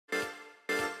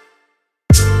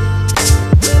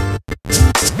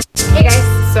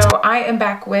So I am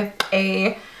back with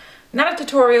not a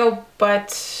tutorial,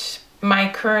 but my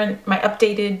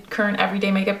updated current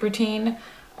everyday makeup routine.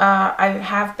 I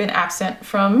have been absent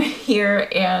from here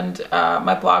and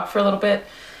my blog for a little bit.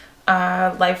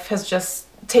 Life has just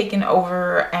taken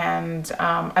over, and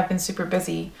I've been super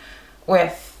busy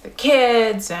with the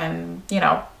kids and, you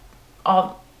know,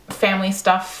 all family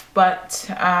stuff, but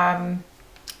I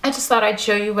just thought I'd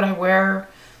show you what I wear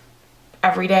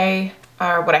every day,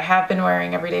 or what I have been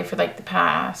wearing every day for like the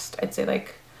past, I'd say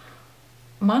like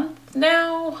month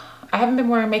now. I haven't been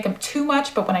wearing makeup too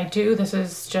much, but when I do, this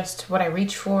is just what I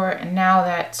reach for. And now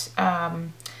that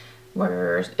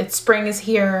spring is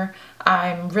here,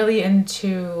 I'm really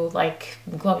into like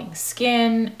glowing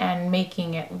skin and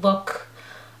making it look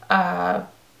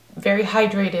very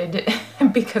hydrated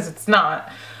because it's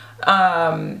not.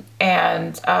 I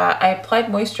applied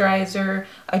moisturizer.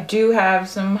 I do have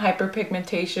some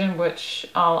hyperpigmentation, which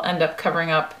I'll end up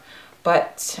covering up,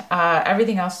 but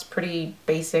everything else is pretty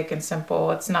basic and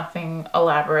simple. It's nothing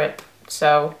elaborate.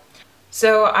 So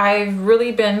I've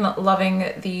really been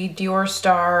loving the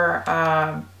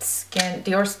Diorskin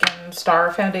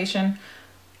Star foundation.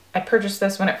 I purchased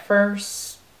this when it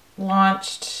first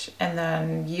launched and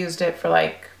then used it for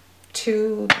like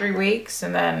 2-3 weeks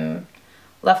and then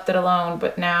left it alone,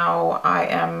 but now I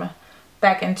am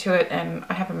back into it, and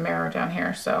I have a mirror down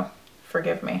here, so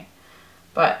forgive me.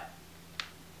 But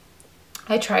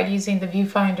I tried using the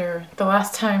viewfinder the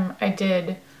last time I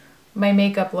did my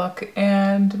makeup look,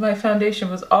 and my foundation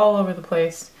was all over the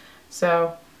place.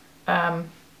 So I've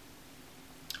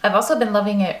also been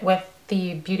loving it with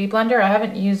the Beauty Blender. I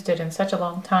haven't used it in such a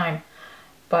long time,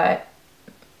 but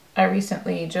I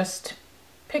recently just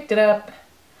picked it up,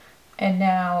 and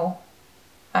now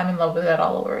I'm in love with it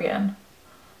all over again.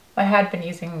 I had been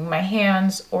using my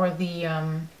hands or the,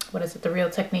 what is it, the Real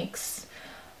Techniques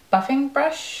buffing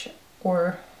brush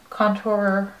or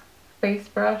contour face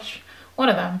brush, one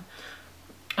of them.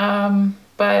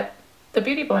 But the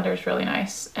Beauty Blender is really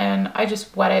nice, and I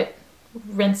just wet it,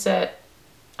 rinse it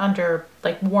under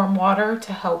like warm water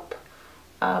to help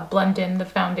blend in the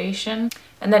foundation,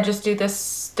 and then just do this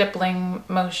stippling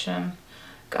motion.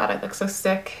 God, I look so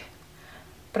sick,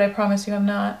 but I promise you I'm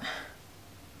not.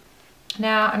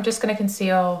 Now I'm just going to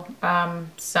conceal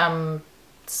some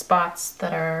spots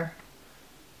that are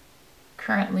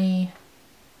currently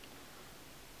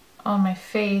on my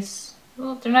face.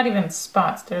 Well, they're not even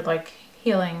spots, they're like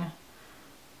healing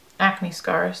acne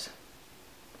scars.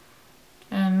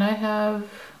 And I have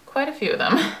quite a few of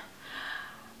them.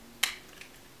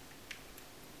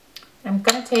 I'm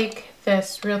going to take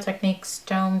this Real Techniques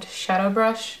domed shadow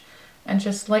brush and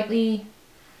just lightly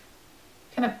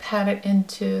kind of pat it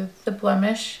into the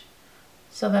blemish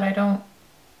so that I don't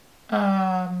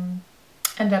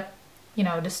end up, you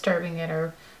know, disturbing it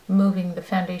or moving the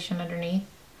foundation underneath.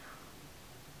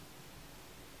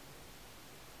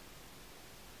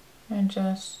 And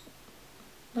just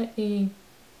lightly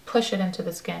push it into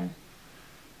the skin.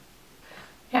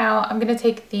 Now I'm going to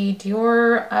take the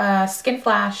Dior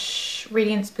Skinflash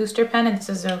Radiance Booster Pen, and this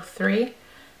is 03.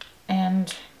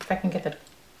 And if I can get the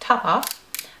top off,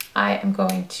 I am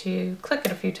going to click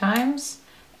it a few times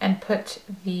and put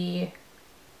the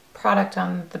product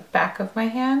on the back of my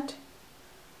hand.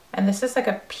 And this is like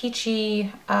a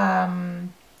peachy,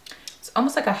 it's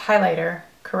almost like a highlighter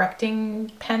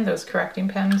correcting pen, those correcting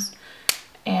pens.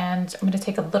 And I'm going to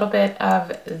take a little bit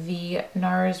of the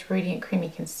Nars Radiant Creamy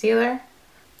Concealer.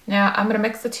 Now I'm going to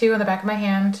mix the two on the back of my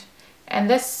hand, and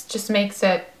this just makes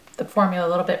the formula a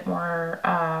little bit more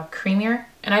creamier.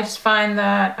 And I just find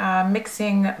that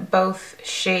mixing both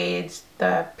shades,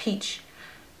 the peach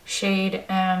shade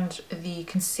and the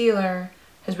concealer,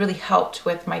 has really helped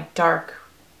with my dark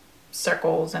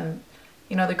circles and,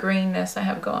 you know, the greenness I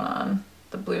have going on,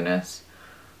 the blueness.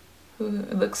 Ooh,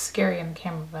 it looks scary on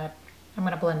camera, but I'm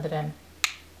going to blend it in.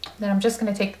 Then I'm just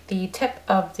going to take the tip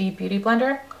of the Beauty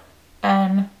Blender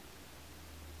and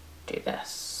do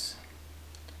this.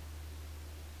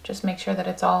 Just make sure that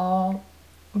it's all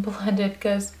blended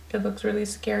because it looks really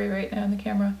scary right now in the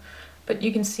camera. But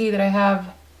you can see that I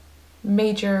have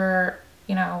major,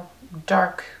 you know, a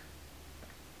dark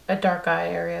eye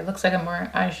area. It looks like I'm wearing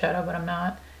eyeshadow, but I'm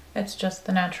not. It's just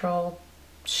the natural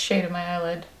shade of my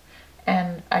eyelid.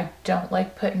 And I don't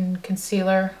like putting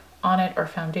concealer on it or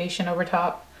foundation over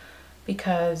top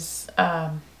because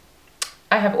I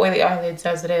have oily eyelids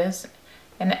as it is,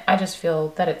 and I just feel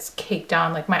that it's caked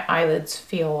on. Like my eyelids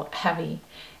feel heavy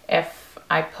if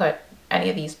I put any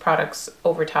of these products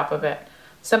over top of it.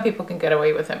 Some people can get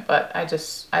away with it, but I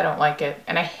don't like it,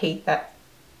 and I hate that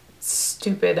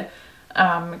stupid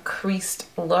creased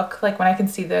look. Like when I can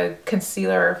see the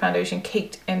concealer or foundation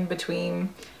caked in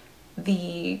between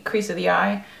the crease of the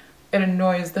eye, it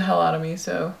annoys the hell out of me,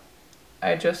 so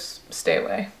I just stay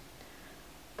away.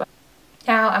 But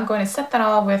now I'm going to set that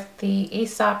all with the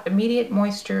Aesop Immediate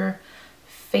Moisture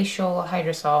Facial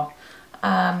Hydrosol.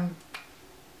 I'm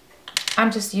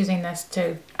just using this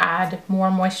to add more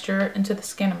moisture into the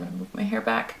skin. I'm going to move my hair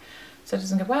back so it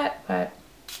doesn't get wet, but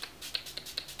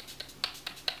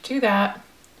do that.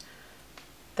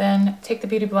 Then take the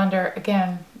Beauty Blender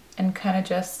again and kind of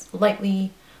just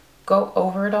lightly go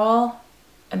over it all.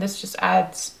 And this just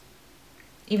adds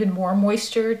even more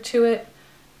moisture to it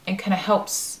and kind of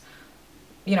helps,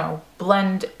 you know,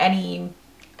 blend any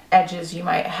edges you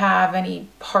might have, any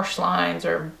harsh lines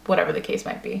or whatever the case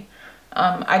might be.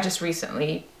 I just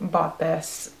recently bought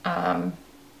this and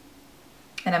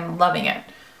I'm loving it.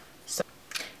 So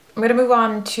I'm gonna move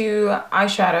on to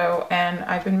eyeshadow, and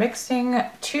I've been mixing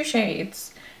 2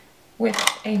 shades with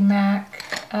a MAC,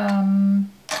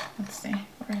 let's see,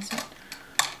 where is it?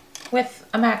 With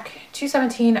a MAC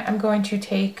 217, I'm going to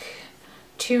take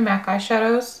 2 MAC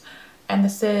eyeshadows, and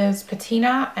this is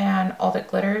Patina and All That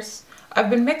Glitters. I've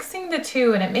been mixing the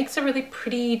two and it makes a really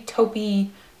pretty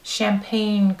taupey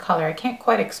champagne color. I can't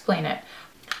quite explain it.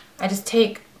 I just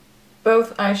take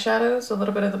both eyeshadows, a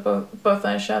little bit of the both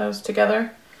eyeshadows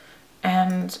together,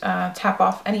 and tap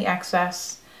off any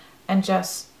excess and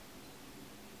just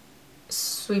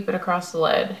sweep it across the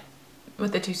lid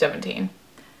with the 217.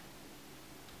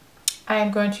 I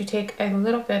am going to take a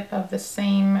little bit of the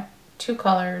same 2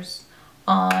 colors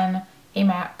on a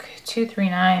MAC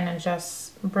 239 and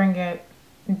just bring it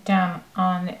down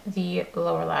on the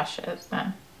lower lashes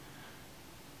then.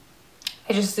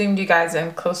 I just zoomed you guys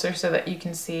in closer so that you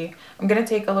can see. I'm going to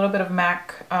take a little bit of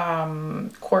MAC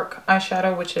Cork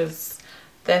eyeshadow, which is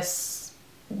this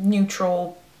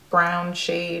neutral brown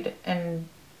shade, and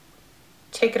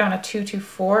take it on a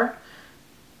 224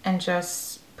 and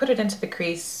just put it into the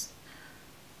crease.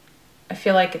 I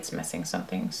feel like it's missing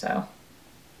something, so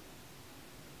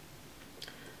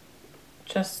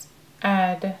just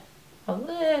add a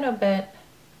little bit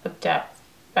of depth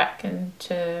back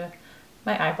into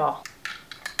my eyeball.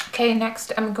 Okay,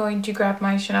 next I'm going to grab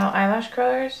my Chanel eyelash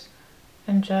curlers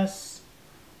and just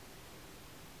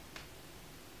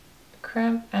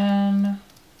crimp and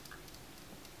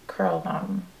curl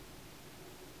them.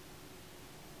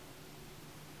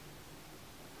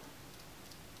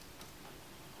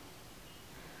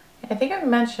 I think I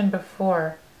mentioned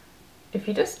before, if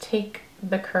you just take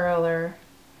the curler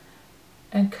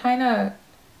and kind of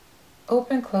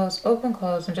open, close,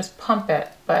 and just pump it,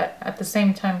 but at the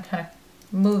same time kind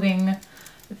of moving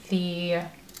the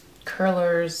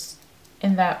curlers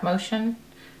in that motion.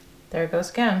 There it goes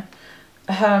again.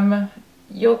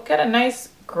 You'll get a nice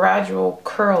gradual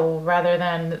curl rather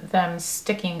than them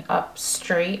sticking up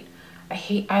straight. I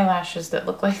hate eyelashes that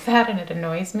look like that and it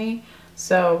annoys me.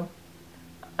 So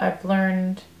I've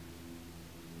learned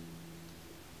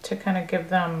to kind of give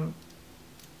them,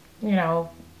 you know,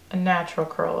 a natural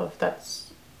curl, if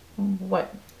that's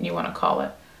what you want to call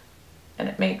it. And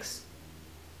it makes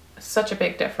such a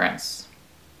big difference.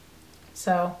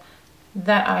 So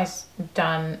that eye's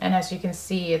done, and as you can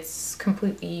see, it's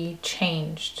completely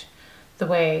changed the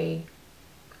way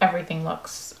everything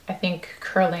looks. I think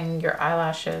curling your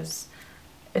eyelashes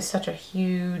is such a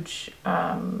huge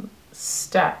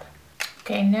step.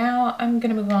 Okay, now I'm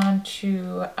gonna move on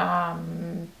to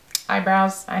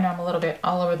eyebrows. I know I'm a little bit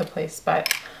all over the place,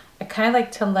 but I kind of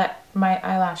like to let my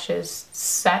eyelashes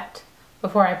set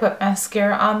before I put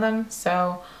mascara on them.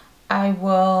 So I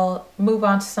will move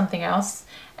on to something else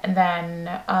and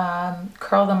then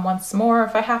curl them once more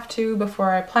if I have to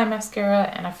before I apply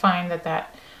mascara, and I find that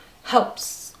that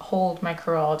helps hold my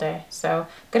curl all day. So I'm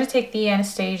gonna take the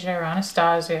Anastasia or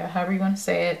Anastasia, however you want to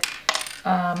say it,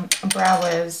 Brow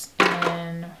Wiz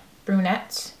in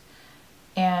Brunette,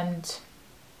 and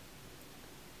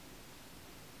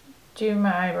do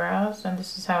my eyebrows. And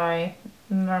this is how I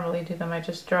normally do them. I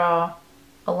just draw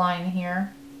a line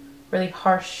here, really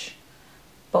harsh,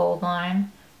 bold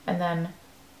line, and then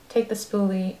take the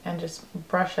spoolie and just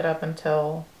brush it up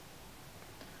until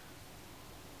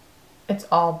it's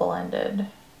all blended.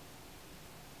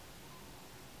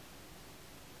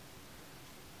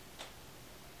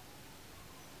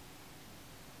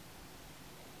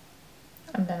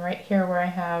 And then right here where I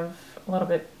have a little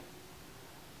bit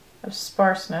of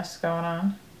sparseness going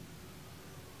on,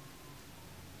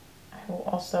 I will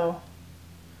also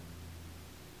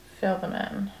fill them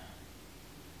in.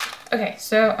 Okay,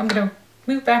 so I'm gonna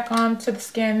move back on to the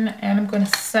skin and I'm going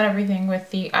to set everything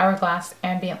with the Hourglass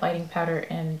Ambient Lighting Powder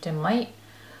in Dim Light.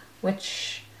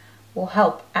 which will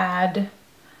help add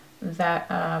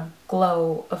that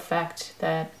glow effect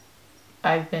that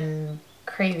I've been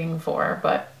craving for,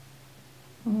 but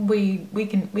we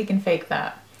can fake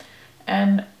that.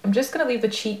 And I'm just gonna leave the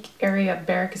cheek area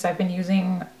bare because I've been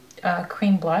using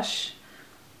cream blush,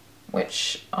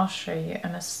 which I'll show you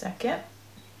in a second.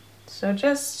 So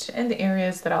just in the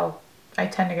areas that I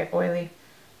tend to get oily,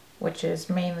 which is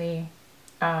mainly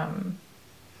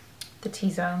the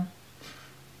T-zone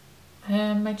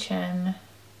and my chin.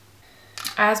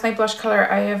 As my blush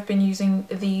color, I have been using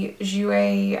the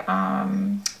Jouer,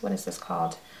 what is this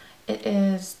called? It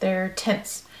is their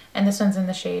Tints, and this one's in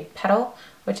the shade Petal,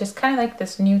 which is kind of like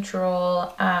this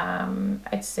neutral,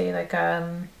 I'd say like,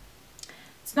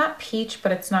 it's not peach,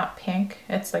 but it's not pink.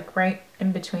 It's like right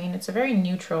in between. It's a very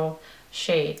neutral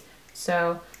shade.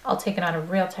 So I'll take it on a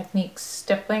Real Techniques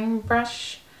stippling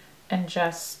brush and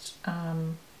just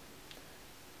kind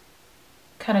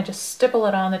of just stipple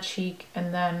it on the cheek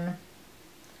and then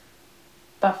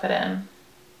buff it in.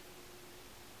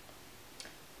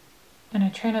 And I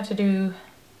try not to do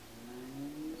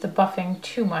the buffing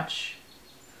too much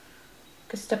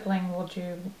because stippling will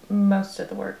do most of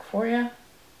the work for you,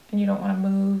 and you don't want to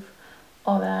move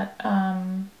all that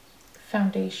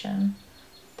foundation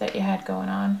that you had going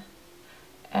on.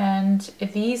 And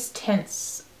these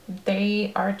tints,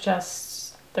 they're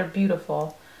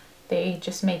beautiful. They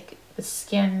just make the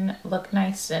skin look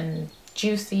nice and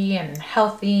juicy and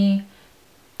healthy.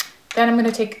 Then I'm going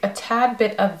to take a tad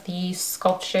bit of the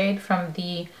Sculpt shade from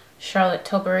the Charlotte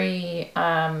Tilbury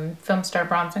Filmstar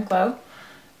Bronze and Glow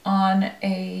on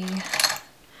a,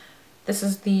 this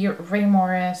is the Ray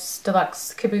Morris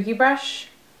Deluxe Kabuki brush,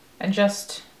 and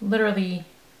just literally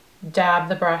dab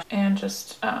the brush and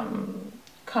just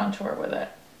contour with it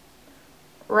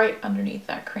right underneath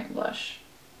that cream blush.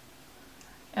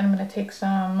 And I'm going to take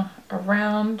some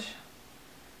around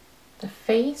the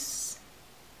face.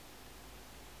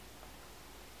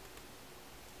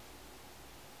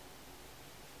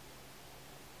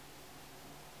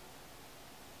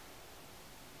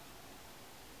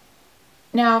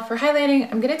 Now for highlighting,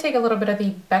 I'm going to take a little bit of the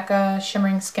Becca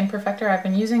Shimmering Skin Perfector. I've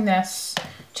been using this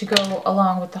to go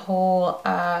along with the whole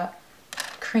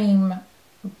cream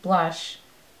blush.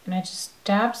 And I just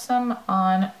dab some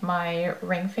on my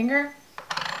ring finger.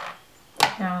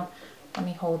 Now, let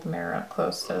me hold the mirror up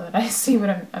close so that I see what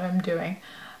I'm doing.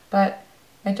 But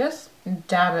I just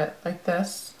dab it like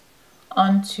this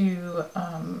onto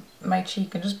my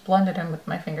cheek and just blend it in with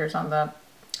my fingers on the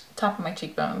top of my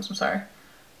cheekbones. I'm sorry.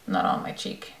 Not on my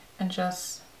cheek, and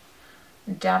just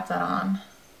dab that on.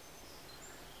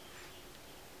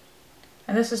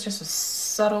 And this is just a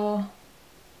subtle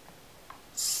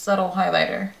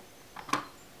highlighter.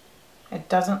 It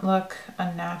doesn't look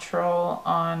unnatural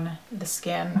on the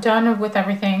skin. Done with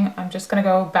everything. I'm just gonna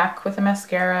go back with the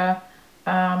mascara.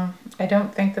 I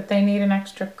don't think that they need an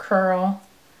extra curl,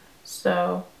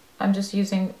 so I'm just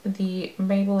using the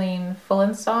Maybelline Full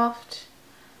and Soft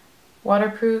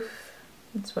waterproof.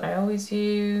 That's what I always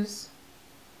use.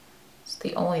 It's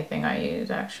the only thing I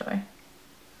use, actually.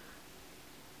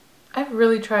 I've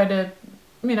really tried to,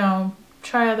 you know,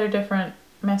 try other different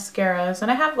mascaras, and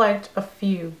I have liked a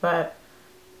few, but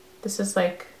this is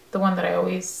like the one that I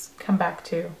always come back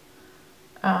to.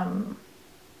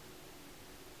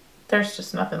 There's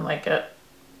just nothing like it.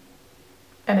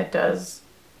 And it does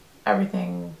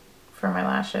everything for my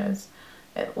lashes.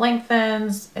 It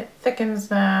lengthens, it thickens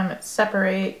them, it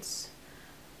separates,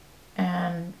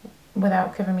 and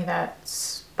without giving me that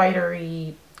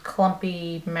spidery,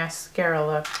 clumpy mascara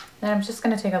look. Then I'm just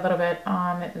going to take a little bit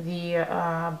on the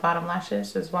bottom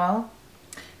lashes as well.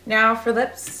 Now for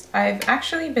lips, I've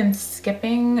actually been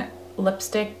skipping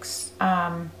lipsticks.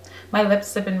 My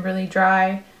lips have been really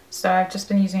dry, so I've just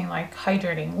been using like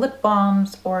hydrating lip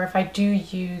balms, or if I do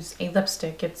use a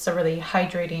lipstick, it's a really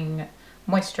hydrating,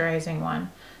 moisturizing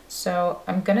one. So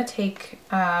I'm gonna take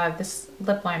this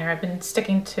lip liner. I've been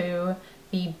sticking to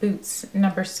the Boots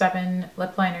No. 7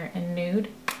 lip liner in Nude,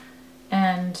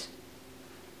 and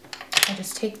I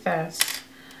just take this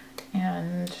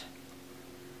and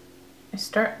I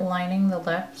start lining the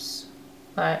lips,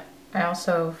 but I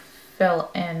also fill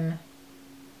in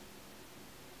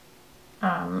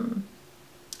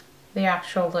the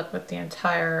actual lip with the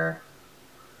entire,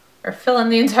 or fill in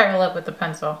the entire lip with the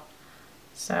pencil.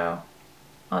 So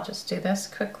I'll just do this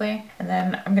quickly, and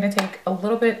then I'm gonna take a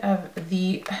little bit of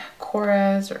the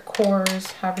Korres or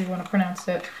Korres, however you want to pronounce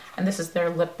it, and this is their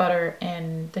lip butter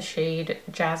in the shade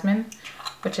Jasmine,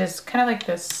 which is kind of like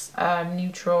this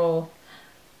neutral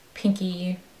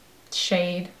pinky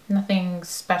shade. Nothing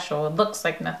special. It looks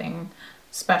like nothing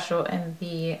special in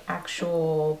the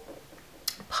actual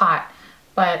pot,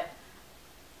 but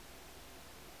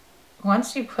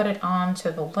once you put it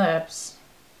onto the lips,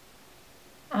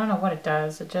 I don't know what it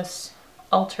does. It just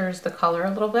alters the color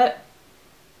a little bit.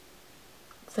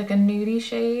 It's like a nudie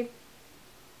shade.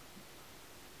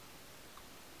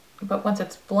 But once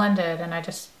it's blended and I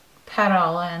just pat it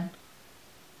all in,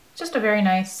 just a very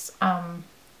nice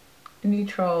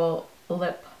neutral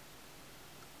lip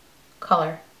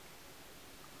color.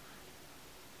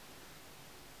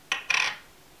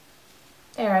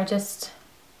 There,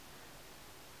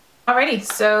 alrighty,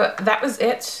 so that was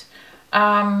it.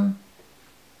 I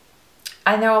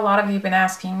know a lot of you have been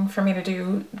asking for me to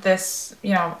do this,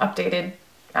 you know, updated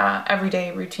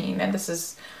everyday routine, and this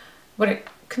is what it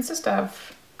consists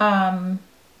of.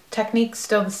 Technique's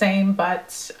still the same,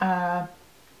 but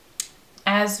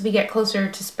as we get closer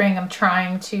to spring, I'm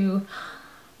trying to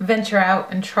venture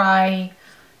out and try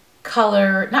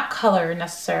color, not color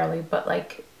necessarily, but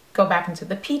like go back into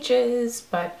the peaches,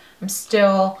 but I'm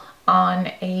still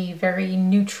on a very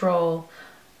neutral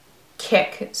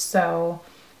kick, so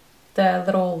the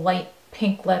little light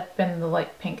pink lip and the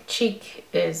light pink cheek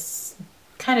is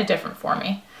kind of different for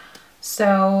me.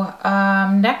 So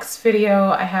next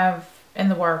video I have in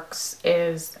the works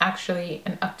is actually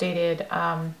an updated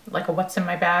like a what's in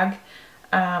my bag.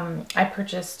 I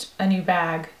purchased a new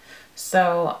bag,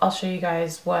 so I'll show you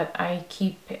guys what I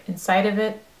keep inside of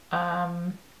it.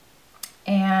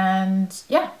 And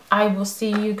yeah, I will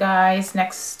see you guys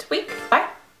next week. Bye.